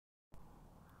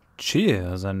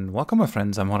Cheers and welcome my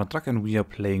friends, I'm Horath and we are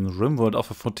playing Rimworld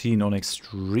Offer 14 on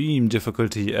extreme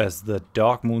difficulty as the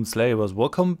Darkmoon Slavers.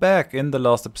 Welcome back. In the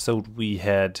last episode we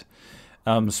had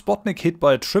Spotnik hit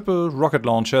by a triple rocket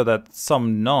launcher that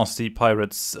some nasty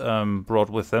pirates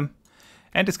brought with them.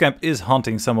 And this camp is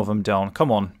hunting some of them down.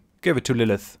 Come on, give it to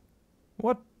Lilith.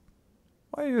 What?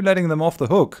 Why are you letting them off the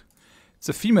hook? It's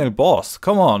a female boss,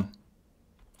 come on.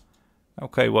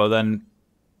 Okay, well then,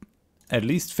 at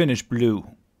least finish Blue.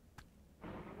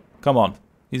 Come on,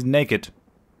 he's naked.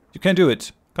 You can do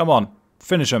it. Come on,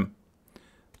 finish him.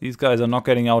 These guys are not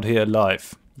getting out here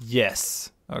alive.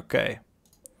 Yes, okay.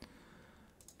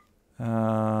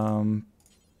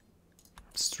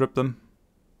 Strip them.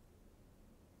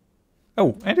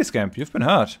 Oh, anti-scamp, you've been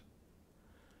hurt.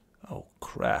 Oh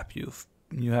crap, you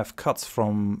have cuts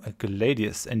from a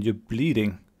gladius and you're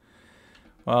bleeding.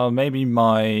 Well, maybe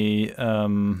my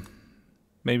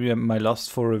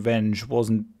lust for revenge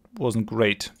wasn't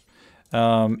great.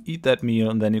 Eat that meal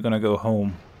and then you're gonna go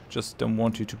home. Just don't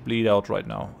want you to bleed out right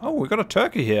now. Oh, we got a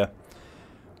turkey here.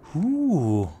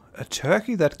 Ooh, a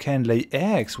turkey that can lay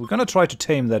eggs. We're gonna try to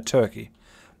tame that turkey.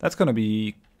 That's gonna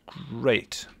be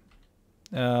great.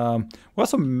 We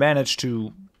also managed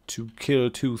to kill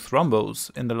 2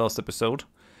 thrombos in the last episode.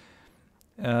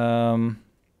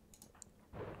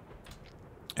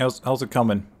 How's it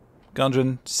coming?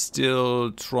 Gungeon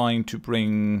still trying to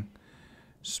bring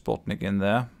Spotnik in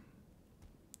there.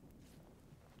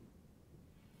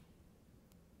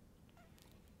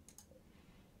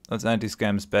 That's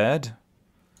anti-scam's bed.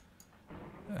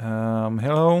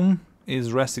 Hello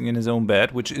is resting in his own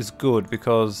bed, which is good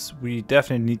because we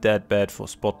definitely need that bed for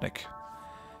Spotnik.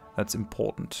 That's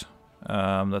important.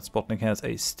 That Spotnik has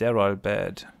a sterile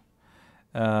bed.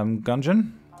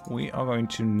 Gungeon, we are going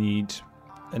to need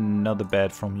another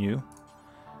bed from you.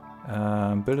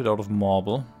 Build it out of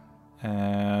marble.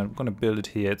 And we're gonna build it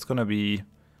here. It's gonna be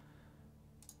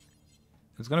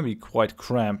quite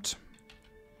cramped.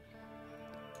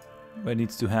 But it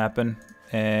needs to happen,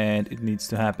 and it needs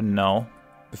to happen now,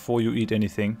 before you eat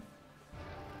anything.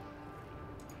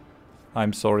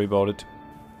 I'm sorry about it.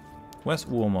 Where's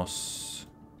Urmos?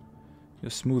 You're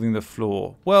smoothing the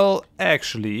floor. Well,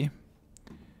 actually,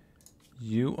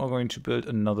 you are going to build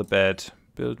another bed.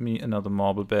 Build me another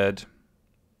marble bed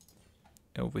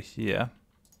over here.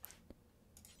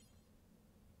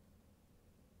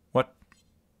 What?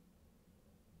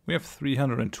 We have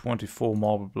 324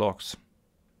 marble blocks.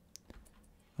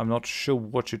 I'm not sure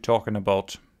what you're talking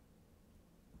about.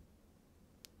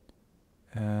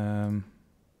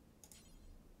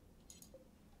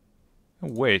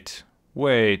 Wait.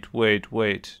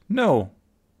 No!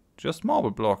 Just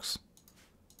marble blocks.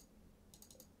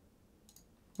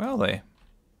 Where are they?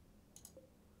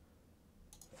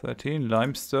 13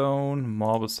 limestone,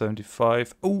 marble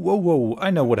 75. Oh, whoa,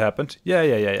 I know what happened.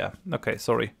 Yeah. Okay,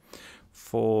 sorry.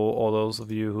 For all those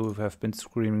of you who have been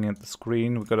screaming at the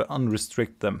screen, we've got to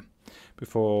unrestrict them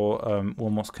before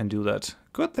Urmos can do that.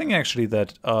 Good thing actually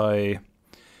that I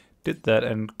did that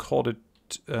and caught it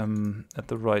at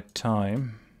the right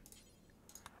time.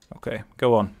 Okay,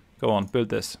 go on, build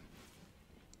this.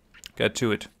 Get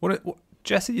to it. What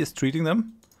Jesse is treating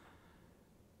them?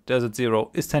 Desert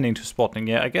Zero is tending to Spotnik.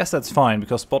 Yeah, I guess that's fine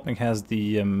because Spotnik has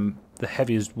the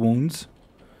heaviest wounds.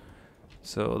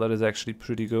 So that is actually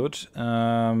pretty good.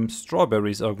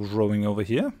 Strawberries are growing over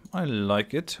here. I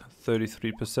like it.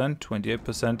 33%,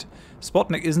 28%.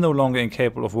 Spotnik is no longer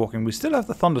incapable of walking. We still have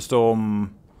the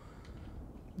thunderstorm.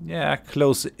 Yeah,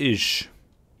 close-ish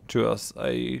to us.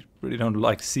 I really don't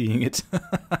like seeing it.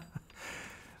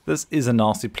 This is a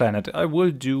nasty planet. I will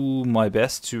do my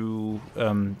best to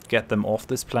get them off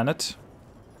this planet.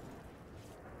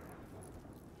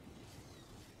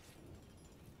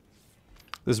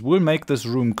 This will make this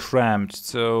room cramped,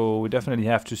 so we definitely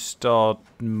have to start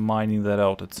mining that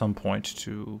out at some point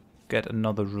to get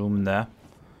another room in there.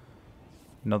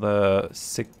 Another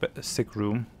sick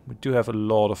room. We do have a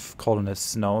lot of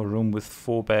colonists now. A room with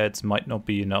 4 beds might not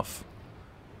be enough.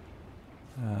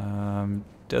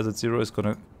 Desert Zero is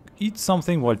gonna eat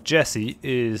something while Jesse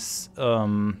is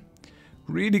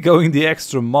really going the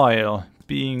extra mile.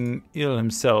 Being ill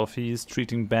himself, he is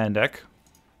treating Bandak.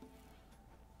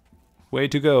 Way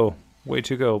to go,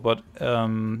 but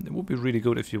it would be really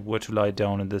good if you were to lie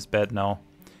down in this bed now.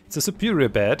 It's a superior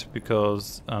bed,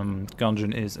 because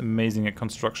Gungeon is amazing at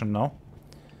construction now.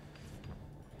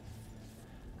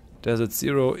 Desert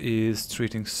Zero is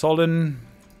treating Solin.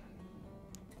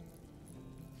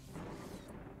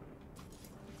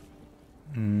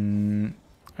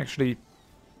 Actually,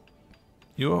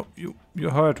 you're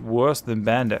hurt worse than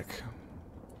Bandak.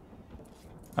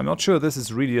 I'm not sure this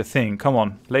is really a thing. Come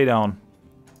on, lay down.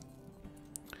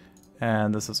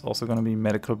 And this is also going to be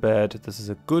medical bed. This is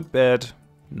a good bed.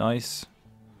 Nice.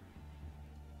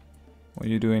 What are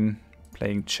you doing?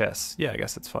 Playing chess. Yeah, I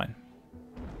guess that's fine.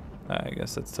 I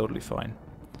guess that's totally fine.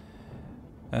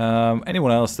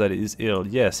 Anyone else that is ill?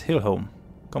 Yes, heal home.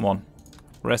 Come on.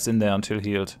 Rest in there until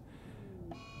healed.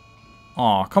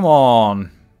 Aw, come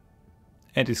on.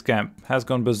 Anti-scamp has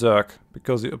gone berserk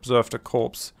because you observed a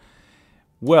corpse.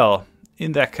 Well,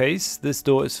 in that case, this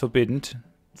door is forbidden.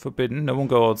 Forbidden. No one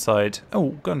go outside.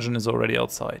 Oh, Gungeon is already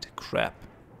outside. Crap.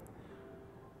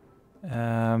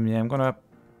 Yeah, I'm gonna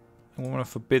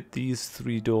forbid these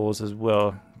 3 doors as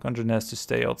well. Gungeon has to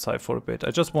stay outside for a bit.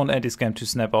 I just want Anti-Scam to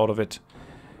snap out of it.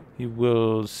 He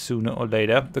will sooner or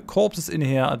later. The corpses in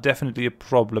here are definitely a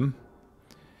problem.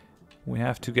 We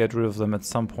have to get rid of them at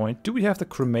some point. Do we have the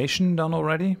cremation done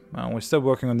already? We're still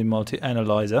working on the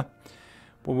multi-analyzer.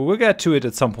 But we will get to it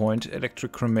at some point,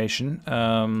 electric cremation,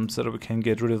 so that we can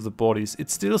get rid of the bodies.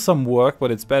 It's still some work,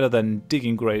 but it's better than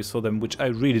digging graves for them, which I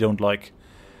really don't like.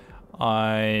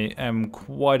 I am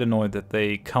quite annoyed that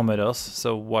they come at us,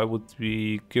 so why would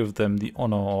we give them the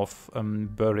honor of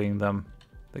burying them?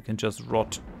 They can just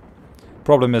rot.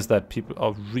 Problem is that people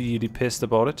are really pissed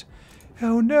about it.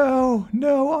 Oh no,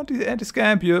 no,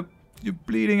 anti-scamp, you're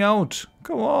bleeding out.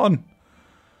 Come on.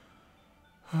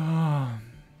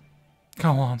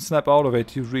 Come on, snap out of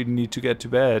it. You really need to get to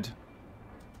bed.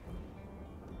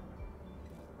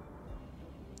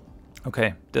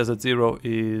 Okay, Desert Zero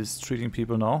is treating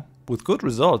people now. With good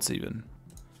results even.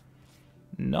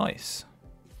 Nice.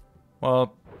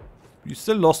 Well, you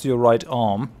still lost your right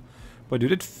arm. But you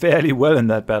did fairly well in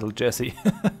that battle, Jesse.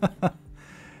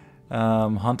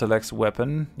 Hunter lacks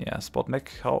weapon. Yeah,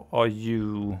 Spotnik, how are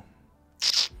you?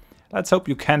 Let's hope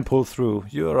you can pull through.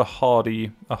 You're a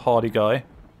hardy guy.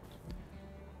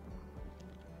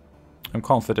 I'm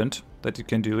confident that you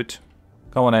can do it.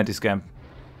 Come on, anti-scam.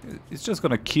 It's just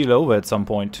gonna keel over at some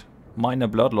point. Minor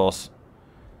blood loss.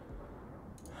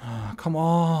 Come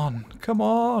on, come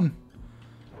on.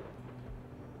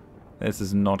 This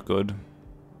is not good.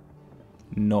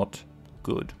 Not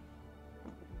good.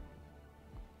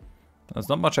 There's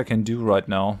not much I can do right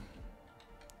now.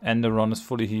 Enderon is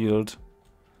fully healed.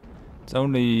 It's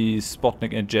only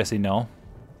Spotnik and Jesse now.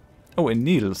 Oh, and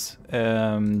Niels.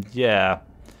 Yeah.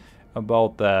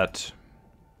 About that.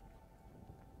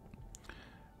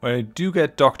 Well, I do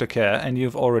get doctor care, and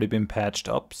you've already been patched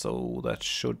up, so that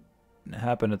should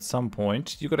happen at some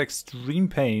point. You got extreme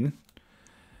pain.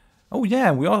 Oh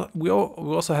yeah, we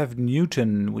also have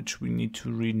Newton, which we need to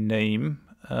rename.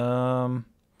 Now,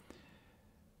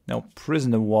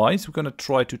 prisoner-wise, we're gonna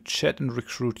try to chat and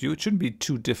recruit you. It shouldn't be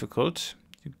too difficult.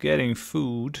 You're getting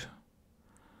food.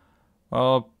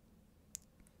 Well,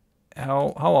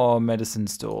 how are our medicine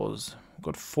stores? We've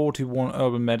got 41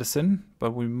 herbal medicine,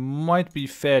 but we might be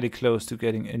fairly close to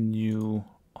getting a new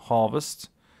harvest.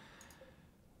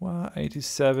 Well,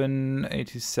 87,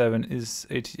 87 is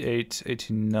 88,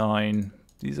 89.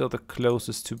 These are the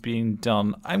closest to being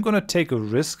done. I'm gonna take a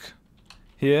risk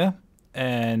here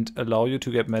and allow you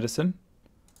to get medicine,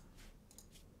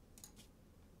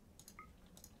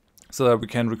 so that we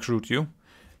can recruit you.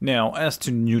 Now, as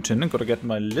to Newton, I'm gonna get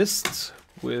my list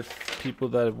with people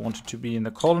that wanted to be in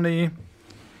the colony.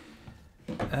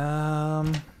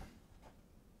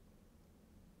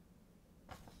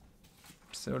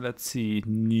 So let's see,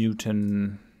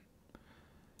 Newton.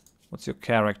 What's your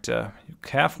character? You're a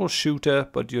careful shooter,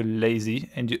 but you're lazy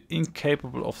and you're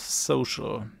incapable of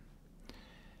social.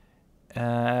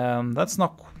 That's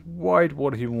not quite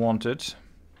what he wanted.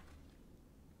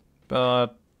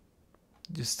 But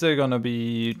you're still gonna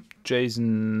be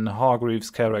Jason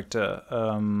Hargreaves' character.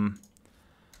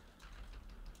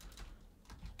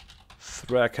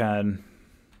 Thrakan.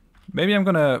 Maybe I'm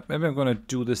gonna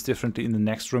do this differently in the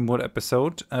next Rimworld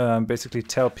episode. Basically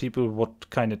tell people what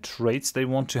kind of traits they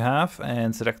want to have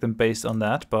and select them based on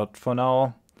that. But for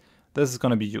now, this is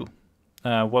gonna be you.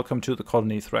 Welcome to the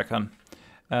colony, Thrakan.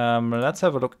 Let's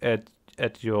have a look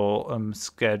at your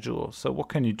schedule. So what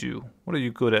can you do? What are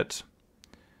you good at?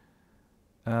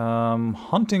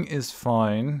 Hunting is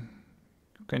fine.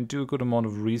 You can do a good amount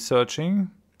of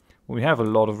researching. We have a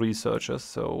lot of researchers,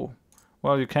 so...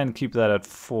 Well, you can keep that at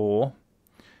 4.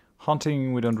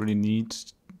 Hunting we don't really need.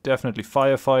 Definitely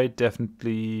firefight,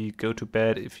 definitely go to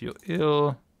bed if you're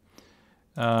ill.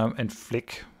 And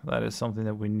flick, that is something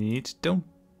that we need. Don't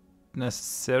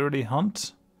necessarily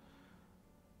hunt.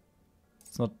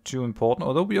 It's not too important,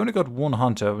 although we only got 1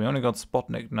 hunter. We only got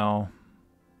Spotnik now.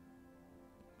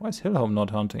 Why is Hillholm not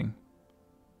hunting?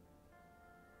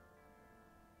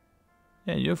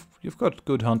 Yeah, you've got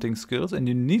good hunting skills, and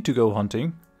you need to go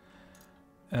hunting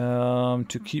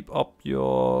to keep up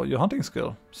your hunting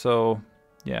skill. So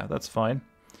yeah, that's fine.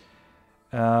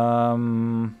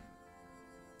 Could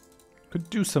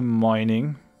do some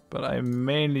mining, but I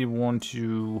mainly want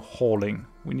you hauling.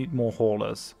 We need more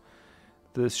haulers.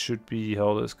 This should be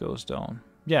how this goes down.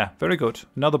 Yeah, very good.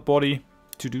 Another body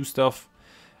to do stuff.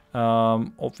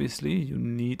 Obviously, you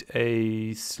need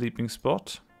a sleeping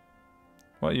spot.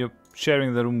 Well, you're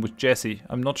sharing the room with Jesse.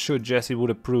 I'm not sure Jesse would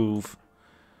approve.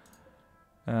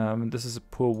 This is a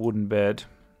poor wooden bed.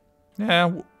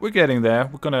 Yeah, we're getting there.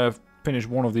 We're gonna finish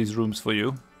one of these rooms for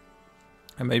you.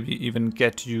 And maybe even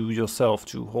get you yourself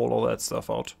to haul all that stuff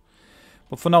out.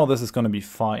 But for now, this is gonna be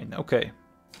fine. Okay.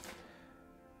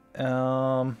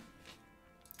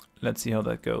 Let's see how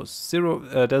that goes.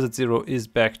 Desert Zero is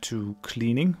back to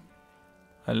cleaning.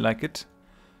 I like it.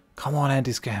 Come on,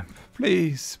 anti-scamp.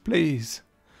 Please, please.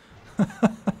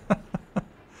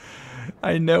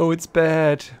 I know it's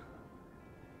bad.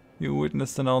 You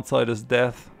witnessed an outsider's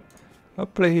death. Oh,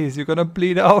 please, you're gonna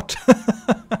bleed out.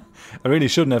 I really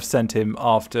shouldn't have sent him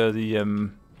after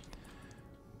the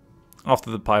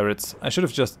pirates. I should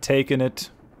have just taken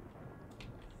it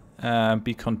and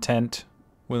be content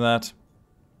with that.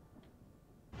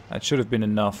 That should have been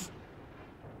enough.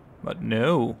 But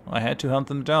no, I had to hunt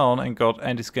them down and got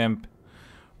anti-scamp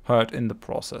hurt in the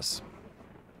process.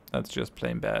 That's just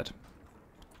plain bad.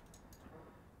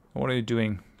 What are you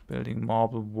doing? Building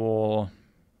marble wall.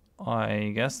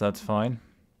 I guess that's fine.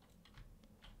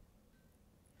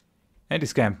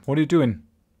 Anti-scamp, what are you doing?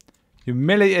 You're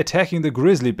melee attacking the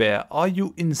grizzly bear. Are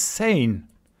you insane?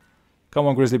 Come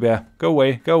on, grizzly bear. Go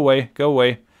away, go away, go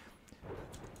away.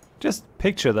 Just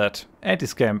picture that.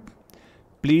 Anti-scamp.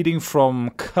 Bleeding from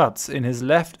cuts in his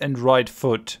left and right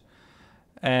foot.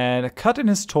 And a cut in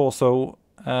his torso.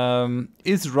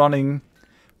 Is running.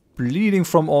 Bleeding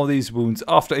from all these wounds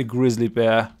after a grizzly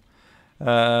bear.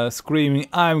 Screaming,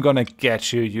 I'm gonna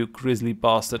get you, you grizzly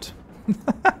bastard.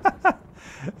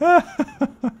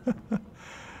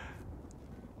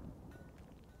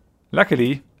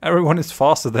 Luckily, everyone is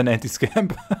faster than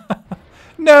anti-scamp.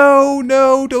 No,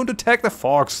 no, don't attack the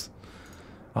fox.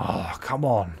 Oh, come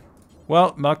on.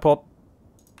 Well, Milkpot.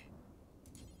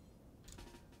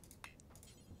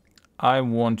 I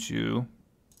want you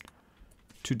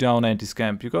to down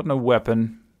anti-scamp. You got no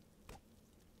weapon.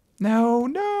 No,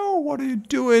 no, what are you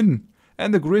doing?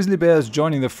 And the grizzly bear is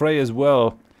joining the fray as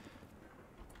well.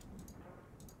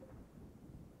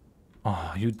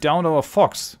 Oh, you downed our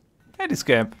fox.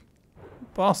 Anti-scamp.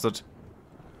 Bastard.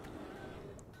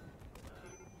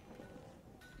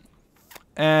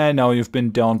 And now you've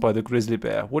been downed by the grizzly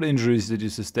bear. What injuries did you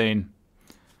sustain?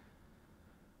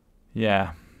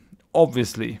 Yeah,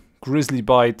 obviously. Grizzly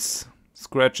bites,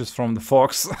 scratches from the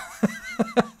fox.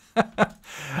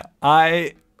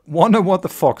 I wonder what the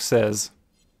fox says.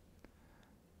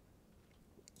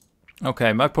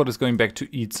 Okay, Magpot is going back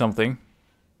to eat something.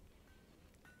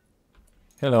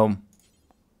 Hello.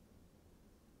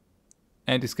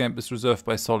 Anti-scamp is reserved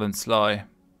by Sol and Sly.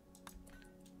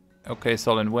 Okay,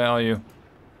 Solin, where are you?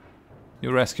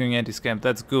 You're rescuing anti-scamp,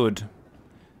 that's good.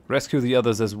 Rescue the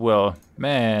others as well.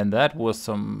 Man, that was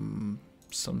some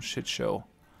shit show.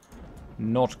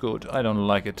 Not good, I don't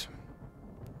like it.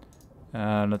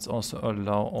 Let's also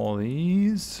allow all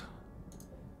these.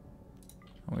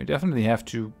 We definitely have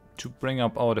to bring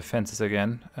up our defenses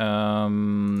again.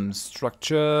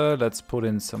 Structure, let's put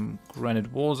in some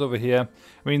granite walls over here.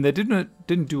 I mean, they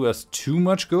didn't do us too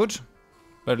much good,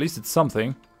 but at least it's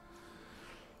something.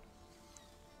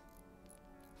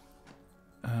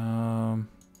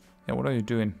 Yeah, what are you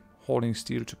doing? Hauling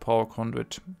steel to power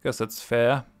conduit. Guess that's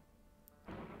fair.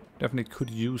 Definitely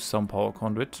could use some power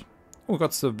conduit. Oh, we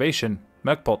got starvation.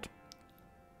 Magpot.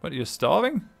 But you're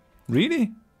starving? Really?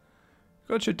 You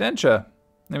got your denture.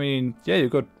 I mean, yeah, you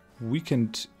got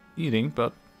weakened eating,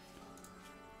 but...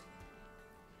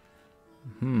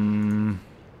 No,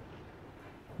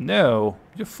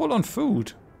 you're full on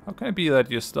food. How can it be that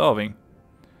you're starving?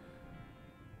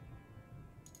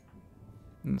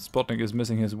 And Spotnik is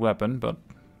missing his weapon, but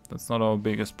that's not our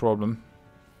biggest problem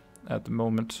at the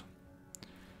moment.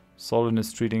 Solin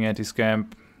is treating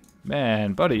anti-scamp.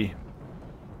 Man, buddy.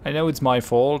 I know it's my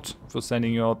fault for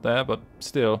sending you out there, but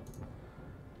still.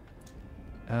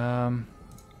 That's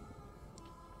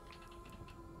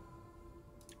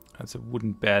a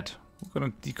wooden bed. We're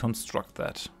gonna deconstruct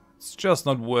that. It's just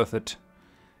not worth it.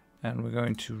 And we're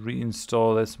going to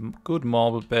reinstall this good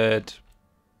marble bed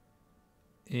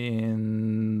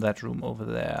in that room over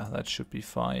there. That should be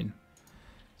fine.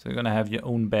 So you're gonna have your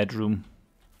own bedroom.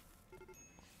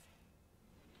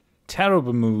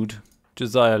 Terrible mood.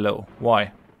 Josiah Low.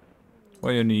 Why? What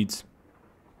are your needs?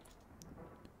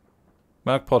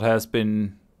 Melkpot has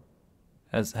been...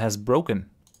 has broken.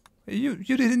 You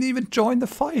didn't even join the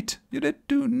fight. You did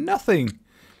do nothing.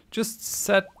 Just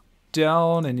sat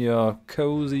down in your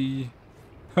cozy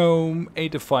home,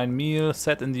 ate a fine meal,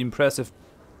 sat in the impressive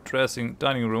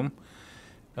dining room.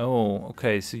 Oh,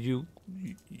 okay, so you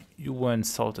were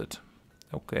insulted.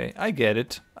 Okay, I get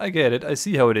it. I get it. I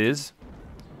see how it is.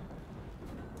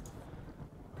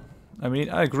 I mean,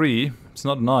 I agree. It's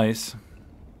not nice.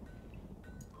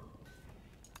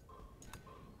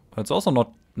 But it's also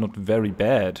not very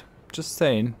bad. Just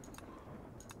saying.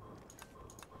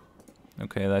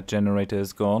 Okay, that generator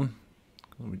is gone.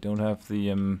 We don't have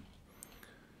the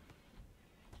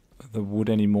wood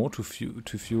anymore to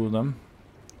fuel them.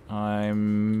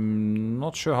 I'm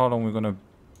not sure how long we're gonna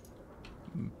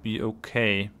be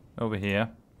okay over here.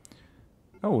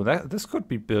 Oh, this could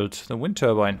be built. The wind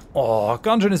turbine. Oh,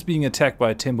 Gungeon is being attacked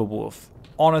by a timber wolf.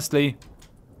 Honestly.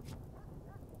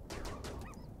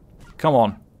 Come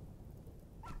on.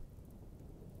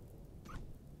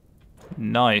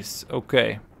 Nice.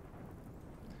 Okay.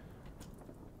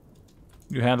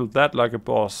 You handled that like a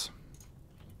boss.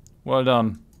 Well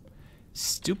done.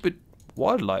 Stupid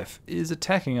wildlife is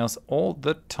attacking us all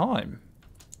the time.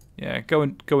 Yeah, go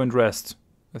and rest.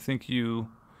 I think you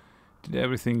did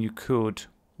everything you could.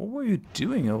 What were you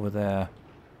doing over there?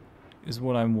 Is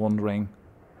what I'm wondering.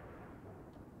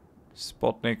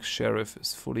 Spotnik Sheriff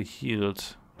is fully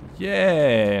healed.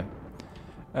 Yeah!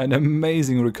 An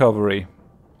amazing recovery.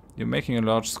 You're making a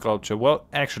large sculpture. Well,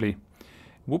 actually,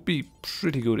 it would be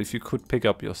pretty good if you could pick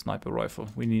up your sniper rifle.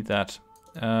 We need that.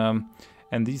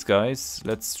 And these guys,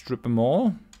 let's strip them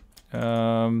all.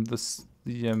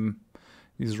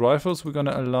 These rifles we're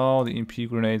gonna allow. The EMP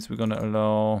grenades we're gonna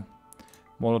allow.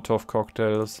 Molotov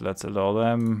cocktails, let's allow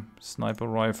them. Sniper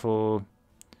rifle.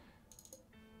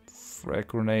 Frag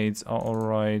grenades are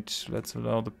alright. Let's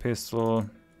allow the pistol.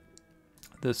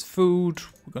 This food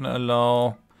we're gonna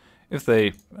allow. If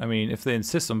they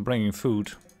insist on bringing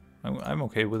food, I'm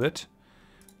okay with it.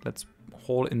 Let's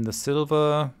haul in the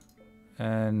silver.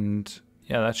 And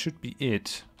yeah, that should be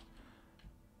it.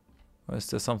 Or is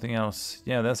there something else?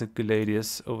 Yeah, there's a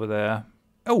Gladius over there.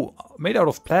 Oh, made out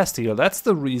of plasteel. That's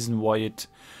the reason why it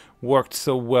worked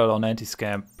so well on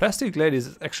anti-scam. Plastic Gladius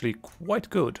is actually quite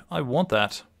good. I want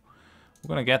that. We're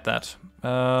gonna get that.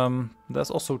 There's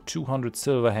also 200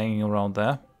 silver hanging around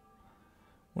there.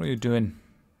 What are you doing?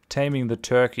 Taming the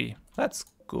turkey. That's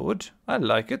good. I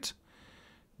like it.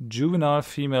 Juvenile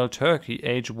female turkey,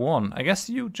 age 1. I guess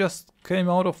you just came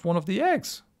out of one of the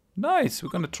eggs. Nice. We're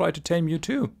gonna try to tame you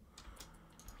too.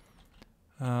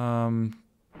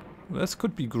 This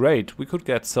could be great. We could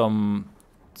get we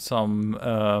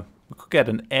could get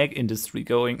an egg industry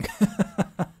going.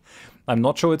 I'm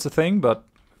not sure it's a thing, but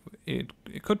it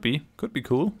could be. Could be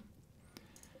cool.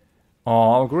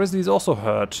 Oh, our grizzly is also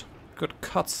hurt. Got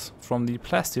cuts from the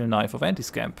plasteel knife of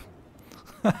Anti-Scamp.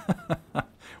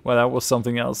 Well, that was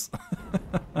something else.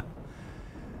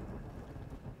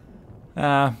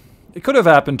 It could have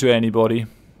happened to anybody.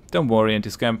 Don't worry,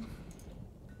 Anti-Scamp.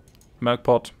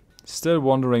 Melkpot. Still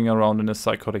wandering around in a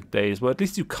psychotic daze. Well, at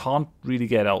least you can't really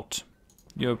get out.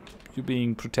 You're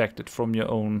being protected from your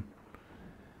own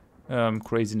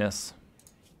craziness.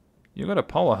 You got a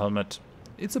power helmet.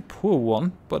 It's a poor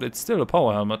one, but it's still a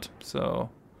power helmet, so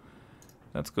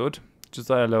that's good.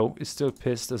 Josiah Low is still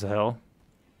pissed as hell.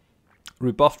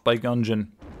 Rebuffed by Gungeon.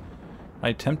 I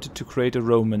attempted to create a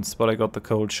romance, but I got the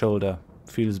cold shoulder.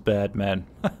 Feels bad, man.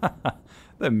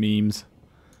 They're memes.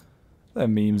 They're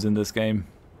memes in this game.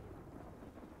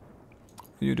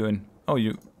 What are you doing? Oh,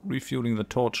 you refueling the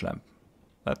torch lamp.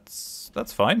 That's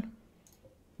fine.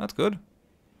 That's good.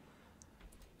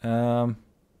 What are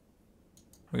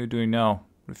you doing now?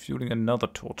 Refueling another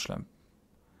torch lamp.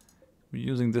 We're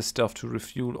using this stuff to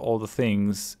refuel all the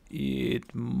things.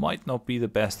 It might not be the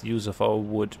best use of our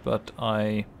wood, but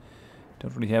I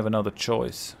don't really have another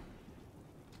choice.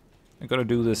 I gotta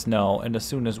do this now, and as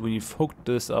soon as we've hooked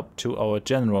this up to our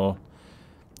general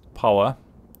power,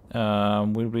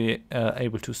 we'll be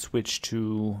able to switch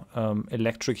to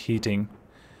electric heating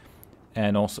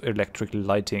and also electric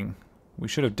lighting. We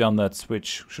should have done that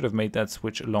switch, should have made that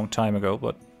switch a long time ago,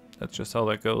 but that's just how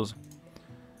that goes.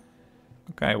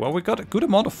 Okay, well, we got a good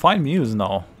amount of fine meals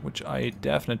now, which I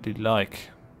definitely like.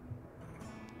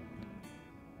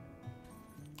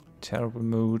 Terrible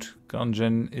mood.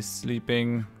 Gungeon is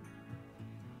sleeping.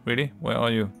 Really? Where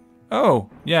are you? Oh,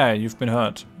 yeah, you've been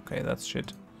hurt. Okay, that's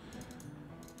shit.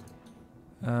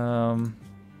 Oh,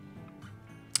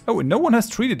 and no one has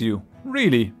treated you.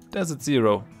 Really? Desert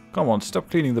Zero. Come on, stop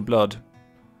cleaning the blood.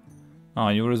 Ah,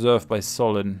 you're reserved by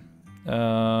Solin.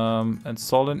 And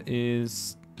Solin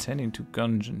is tending to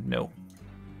Gungeon. No.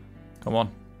 Come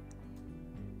on.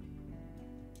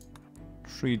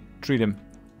 Treat him.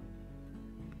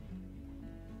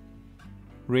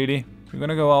 Really? You're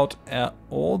gonna go out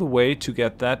all the way to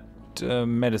get that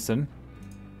medicine?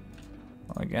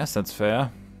 I guess that's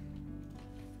fair.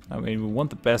 I mean, we want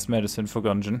the best medicine for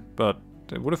Gungeon, but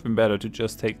it would have been better to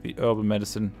just take the herbal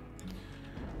medicine.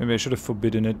 Maybe I should have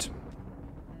forbidden it.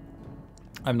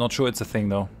 I'm not sure it's a thing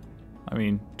though. I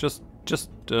mean, just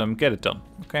get it done,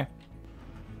 okay?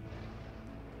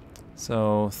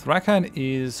 So Thrakan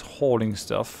is hauling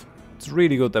stuff. It's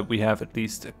really good that we have at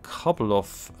least a couple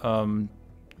of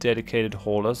dedicated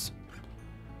haulers.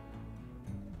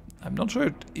 I'm not sure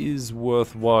it is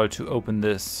worthwhile to open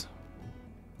this.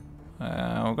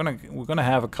 We're gonna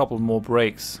have a couple more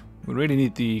breaks. We really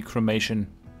need the cremation.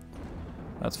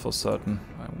 That's for certain.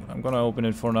 I'm gonna open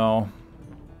it for now,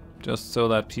 just so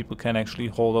that people can actually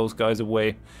haul those guys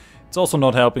away. It's also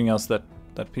not helping us that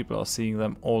people are seeing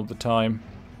them all the time.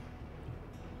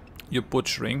 You're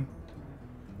butchering.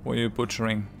 What are you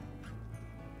butchering?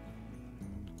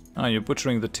 Ah, you're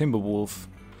butchering the Timberwolf.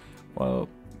 Well,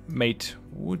 mate,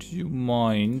 would you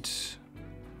mind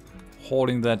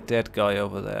hauling that dead guy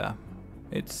over there?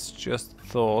 It's just a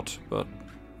thought, but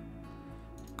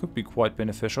could be quite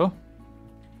beneficial.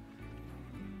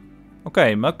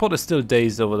 Okay, Mugpot is still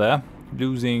dazed over there,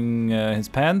 losing his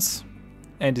pants,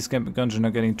 and his Gungeon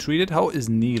are getting treated. How is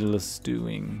Needless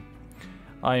doing?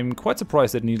 I'm quite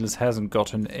surprised that Needless hasn't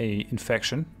gotten a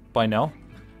infection by now.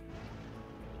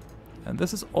 And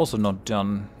this is also not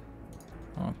done.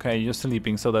 Okay, you're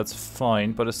sleeping, so that's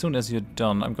fine, but as soon as you're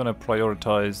done, I'm gonna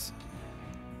prioritize...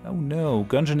 Oh no,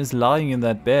 Gungeon is lying in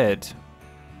that bed.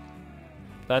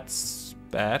 That's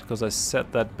bad, because I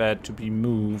set that bed to be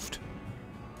moved.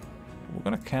 We're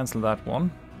gonna cancel that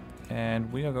one,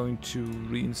 and we are going to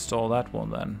reinstall that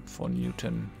one then for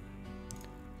Newton.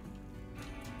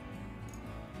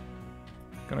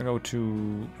 Gonna go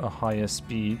to a higher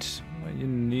speed. You're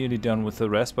nearly done with the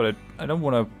rest, but I don't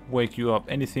want to wake you up.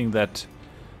 Anything that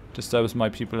disturbs my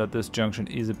people at this junction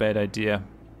is a bad idea.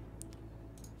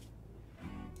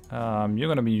 You're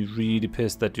gonna be really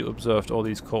pissed that you observed all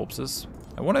these corpses.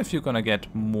 I wonder if you're gonna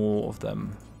get more of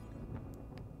them.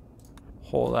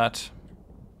 Haul that.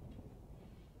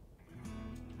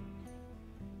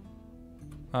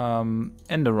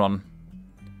 Enderon.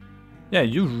 Yeah,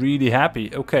 you're really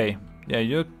happy. Okay. Yeah,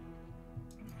 you're...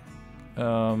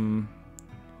 Oh,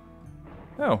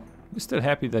 you're still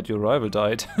happy that your rival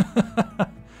died.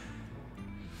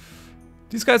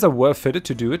 These guys are well fitted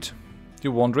to do it.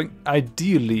 You're wondering.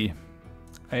 Ideally,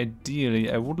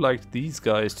 I would like these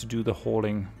guys to do the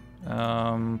hauling.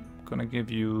 Gonna give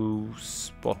you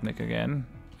Spotnik again.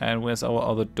 And where's our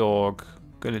other dog?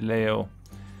 Galileo.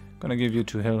 Gonna give you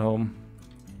to Hillhome.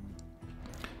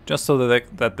 Just so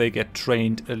that they get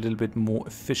trained a little bit more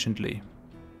efficiently.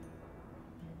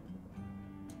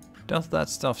 Does that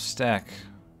stuff stack?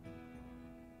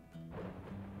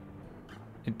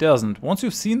 It doesn't. Once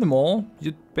you've seen them all,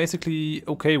 you're basically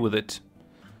okay with it.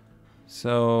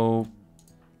 So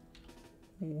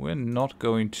we're not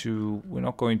going to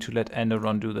let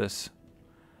Enderun do this.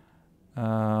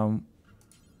 We're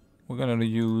gonna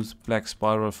use Black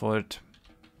Spiral for it.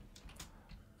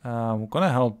 We're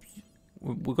gonna help.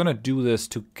 We're gonna do this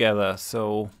together.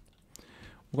 So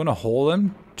we're gonna haul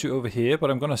them to over here,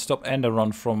 but I'm gonna stop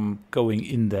Enderun from going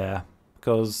in there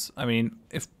because I mean,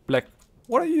 if Black,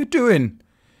 what are you doing?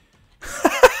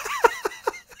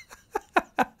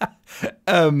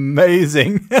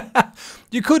 Amazing.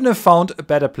 You couldn't have found a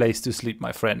better place to sleep,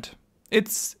 my friend.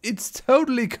 It's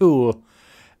totally cool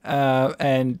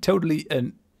and totally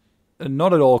a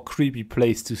not at all creepy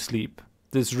place to sleep.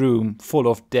 This room full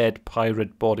of dead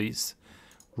pirate bodies,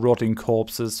 rotting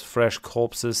corpses, fresh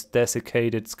corpses,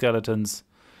 desiccated skeletons.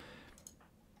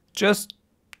 Just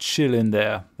chill in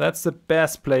there. That's the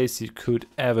best place you could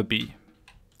ever be.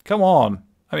 Come on.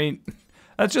 I mean,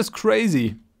 that's just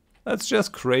crazy. That's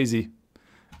just crazy.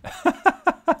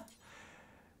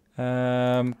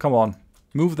 Come on.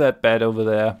 Move that bed over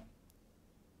there.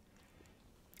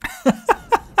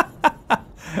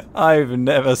 I've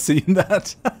never seen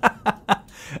that.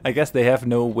 I guess they have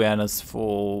no awareness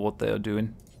for what they are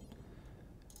doing.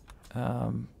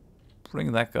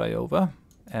 Bring that guy over.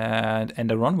 And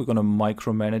Enderun, we're going to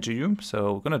micromanage you.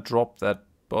 So we're going to drop that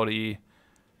body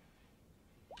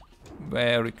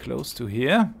very close to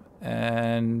here.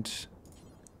 And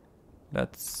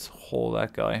let's haul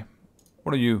that guy.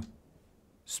 What are you?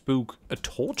 Spook. A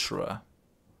torturer.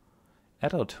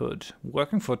 Adulthood.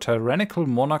 Working for a tyrannical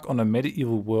monarch on a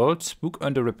medieval world, Spook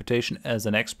earned a reputation as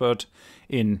an expert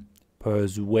in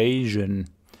persuasion.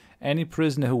 Any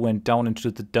prisoner who went down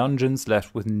into the dungeons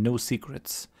left with no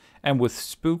secrets, and with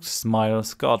Spook's smile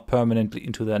scarred permanently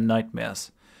into their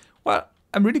nightmares. Well,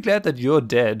 I'm really glad that you're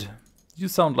dead. You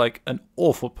sound like an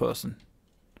awful person.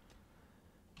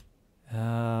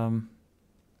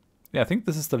 Yeah, I think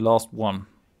this is the last one.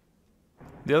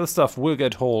 The other stuff will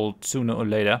get hauled sooner or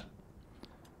later.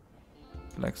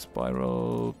 Black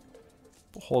Spiral,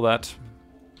 haul that.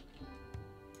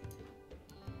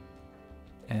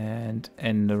 And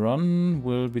end the run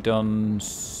will be done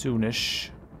soonish.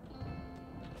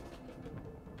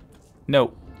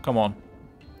 No, come on.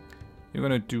 You're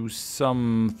gonna do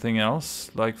something else,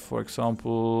 like for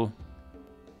example...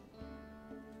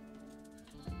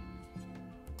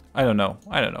 I don't know.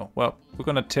 Well, we're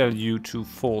gonna tell you to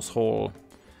force haul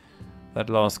that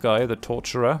last guy, the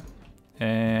torturer,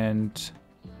 and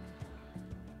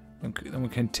then we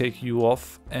can take you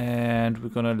off, and we're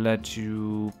gonna let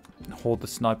you hold the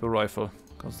sniper rifle,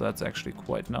 because that's actually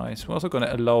quite nice. We're also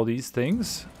gonna allow these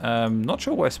things. Not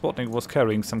sure why Spotnik was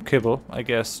carrying some kibble. I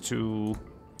guess to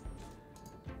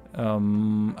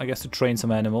train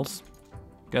some animals.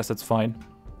 Guess that's fine.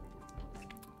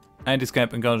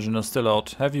 Anti-scamp and Gungeon are still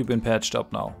out. Have you been patched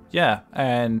up now? Yeah,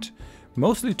 and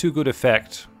mostly to good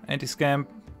effect. Anti-scamp,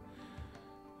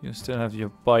 you still have your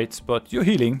bites, but you're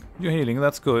healing. You're healing,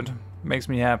 that's good. Makes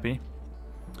me happy.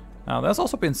 Now, there's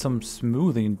also been some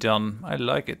smoothing done. I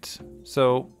like it.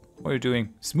 So, what are you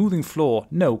doing? Smoothing floor.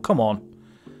 No, come on.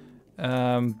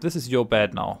 This is your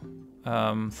bed now.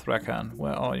 Thrakan,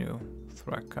 where are you?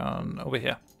 Thrakan, over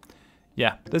here.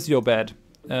 Yeah, this is your bed.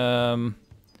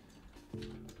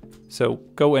 So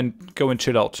go and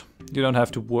chill out. You don't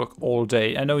have to work all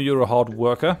day. I know you're a hard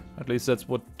worker. At least that's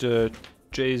what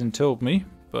Jason told me.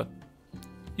 But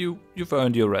you've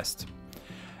earned your rest.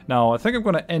 Now I think I'm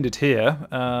gonna end it here.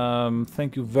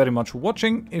 Thank you very much for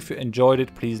watching. If you enjoyed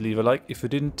it, please leave a like. If you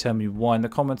didn't, tell me why in the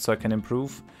comments so I can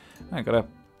improve. I gotta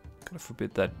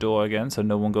forbid that door again so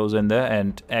no one goes in there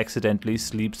and accidentally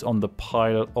sleeps on the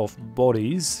pile of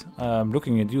bodies.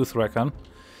 Looking at you, Thrakan.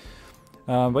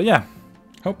 But yeah.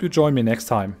 Hope you join me next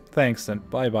time. Thanks and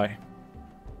bye bye.